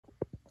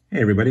Hey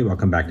everybody,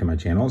 welcome back to my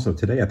channel. So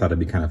today I thought it'd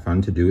be kind of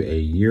fun to do a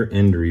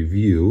year-end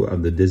review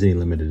of the Disney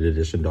limited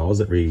edition dolls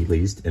that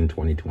released in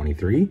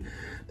 2023.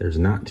 There's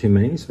not too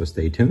many, so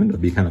stay tuned. It'll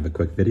be kind of a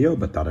quick video,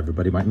 but thought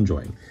everybody might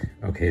enjoy.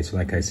 Okay, so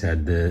like I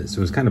said, this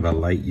was kind of a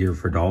light year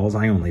for dolls.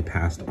 I only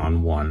passed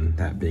on one,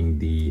 that being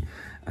the,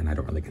 and I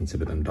don't really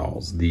consider them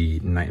dolls, the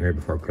Nightmare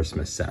Before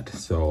Christmas set.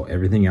 So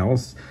everything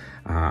else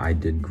I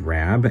did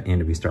grab,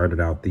 and we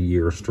started out the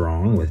year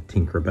strong with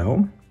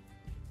Tinkerbell.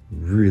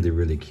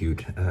 Really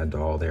cute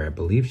doll there. I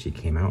believe she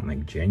came out in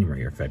like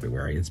January or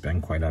February. It's been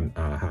quite a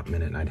hot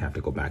minute, and I'd have to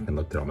go back and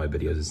look through all my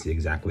videos to see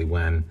exactly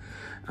when.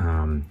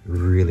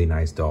 Really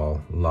nice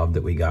doll. Love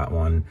that we got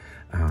one.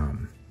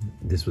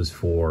 This was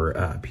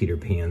for Peter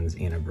Pan's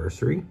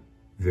anniversary.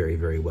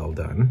 Very well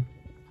done.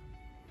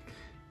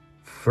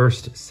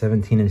 First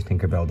 17-inch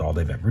Tinkerbell doll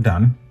they've ever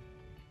done.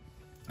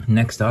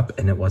 Next up,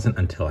 and it wasn't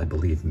until I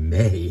believe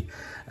May,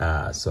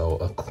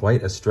 so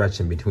quite a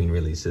stretch in between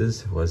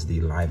releases, was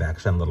the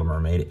live-action Little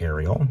Mermaid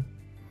Ariel.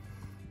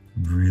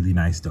 Really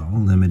nice doll,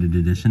 limited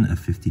edition of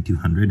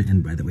 5,200,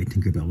 and by the way,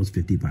 Tinkerbell was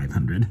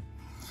 5,500.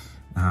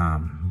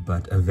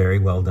 But a very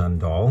well done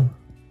doll.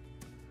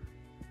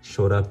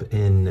 Showed up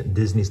in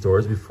Disney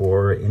stores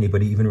before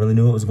anybody even really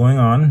knew what was going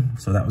on,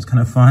 so that was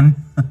kind of fun.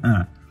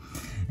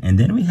 And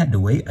then we had to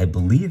wait, I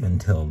believe,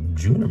 until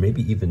June or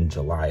maybe even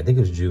July. I think it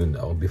was June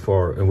though,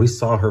 before, and we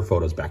saw her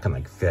photos back in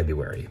like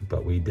February,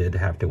 but we did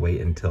have to wait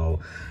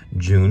until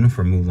June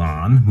for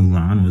Mulan.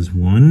 Mulan was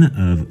one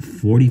of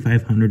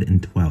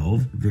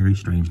 4,512, very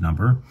strange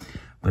number.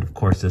 But of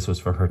course, this was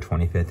for her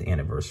 25th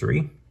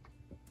anniversary.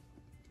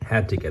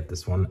 Had to get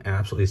this one,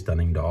 absolutely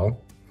stunning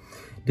doll.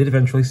 Did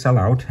eventually sell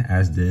out,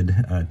 as did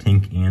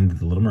Tink and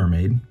the Little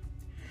Mermaid.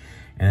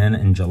 And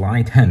in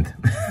July 10th,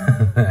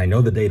 I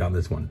know the date on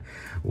this one,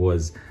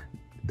 was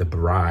The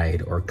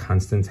Bride, or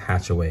Constance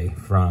Hatchaway,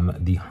 from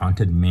the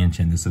Haunted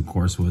Mansion. This, of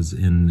course, was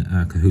in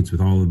cahoots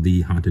with all of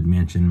the Haunted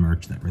Mansion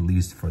merch that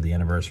released for the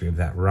anniversary of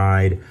that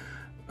ride.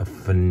 A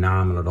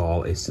phenomenal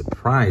doll, a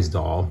surprise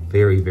doll.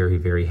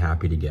 Very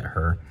happy to get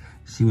her.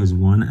 She was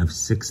one of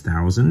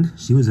 6,000.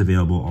 She was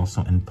available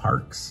also in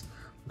parks.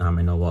 I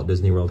know Walt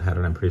Disney World had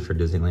it. I'm pretty sure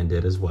Disneyland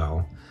did as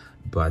well.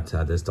 But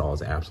this doll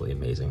is absolutely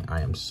amazing.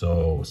 I am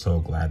so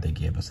glad they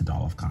gave us a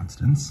doll of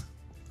Constance.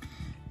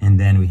 And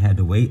then we had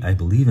to wait, I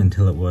believe,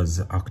 until it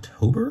was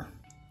October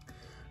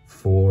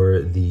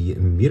for the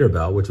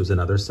Mirabelle, which was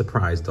another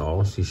surprise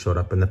doll. She showed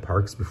up in the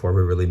parks before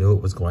we really knew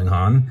what was going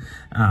on.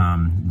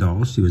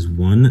 Doll, she was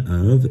one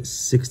of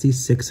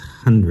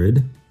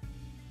 6,600.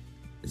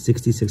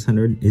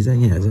 6,600, is that,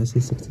 yeah, does that say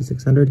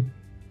 6,600?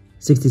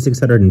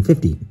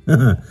 6,650.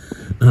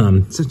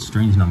 Such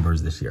strange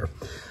numbers this year.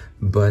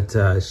 But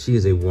she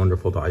is a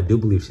wonderful doll. I do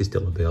believe she's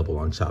still available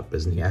on Shop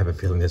Disney. I have a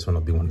feeling this one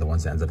will be one of the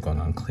ones that ends up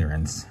going on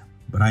clearance.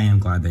 But I am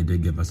glad they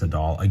did give us a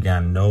doll.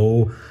 Again,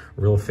 no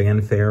real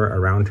fanfare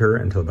around her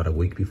until about a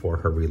week before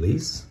her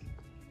release.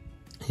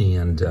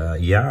 And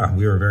yeah,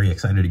 we were very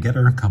excited to get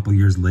her, a couple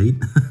years late.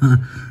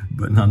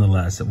 But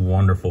nonetheless, a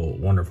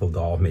wonderful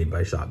doll made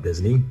by Shop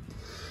Disney.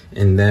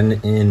 And then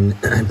in,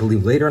 I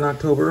believe later in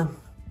October,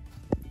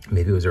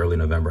 maybe it was early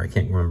November, I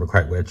can't remember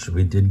quite which,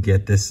 we did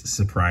get this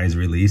surprise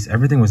release.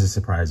 Everything was a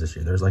surprise this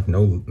year. There's like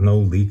no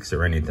leaks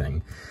or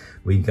anything.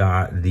 We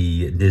got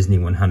the Disney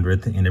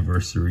 100th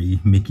Anniversary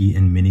Mickey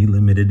and Minnie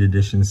Limited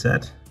Edition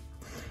set.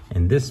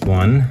 And this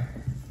one,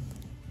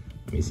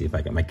 let me see if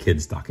I got my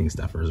kids' stocking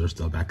stuffers are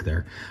still back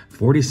there.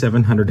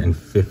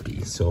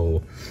 4,750,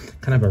 so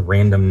kind of a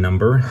random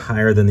number,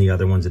 higher than the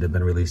other ones that have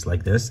been released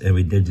like this. And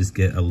we did just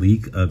get a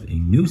leak of a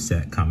new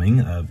set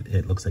coming, of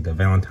it looks like a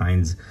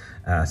Valentine's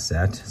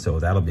set, so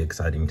that'll be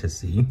exciting to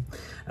see.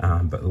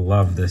 But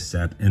love this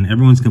set, and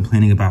everyone's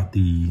complaining about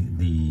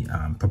the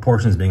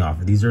proportions being off.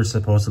 These are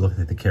supposed to look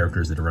like the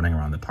characters that are running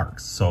around the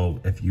parks.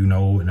 So if you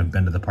know and have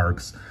been to the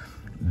parks,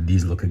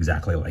 these look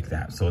exactly like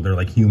that. So they're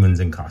like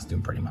humans in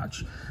costume pretty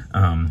much.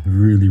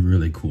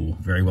 Really cool,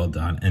 very well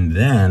done. And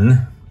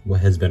then what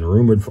has been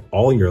rumored for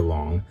all year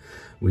long,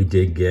 we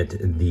did get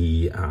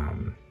the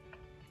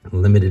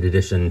limited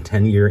edition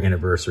 10-year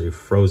anniversary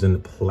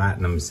Frozen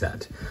Platinum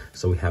set.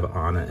 So we have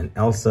Anna and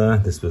Elsa.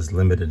 This was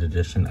limited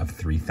edition of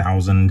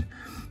 3,000.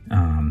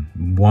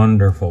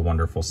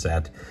 Wonderful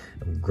set.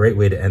 Great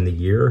way to end the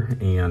year.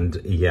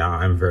 And yeah,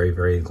 I'm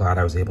very glad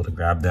I was able to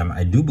grab them.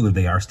 I do believe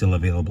they are still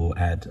available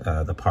at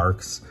the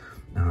parks.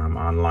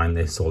 Online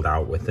they sold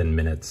out within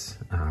minutes,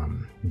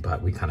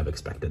 but we kind of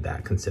expected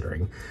that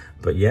considering.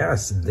 But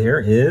yes, there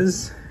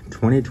is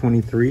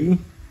 2023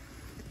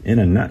 in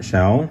a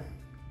nutshell.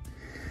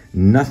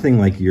 Nothing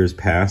like years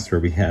past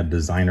where we had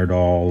designer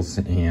dolls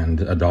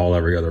and a doll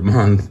every other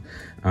month.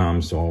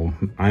 So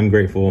I'm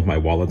grateful, my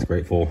wallet's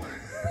grateful.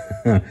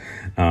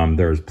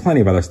 There's plenty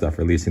of other stuff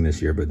releasing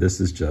this year, but this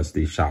is just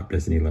the Shop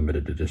Disney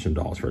limited edition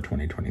dolls for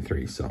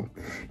 2023. So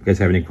if you guys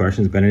have any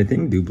questions about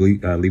anything, do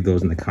leave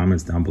those in the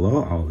comments down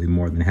below. I'll be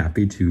more than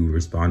happy to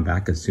respond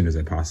back as soon as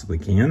I possibly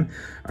can.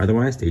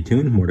 Otherwise, stay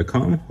tuned, more to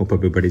come. Hope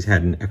everybody's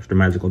had an extra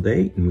magical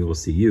day, and we will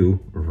see you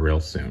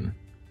real soon.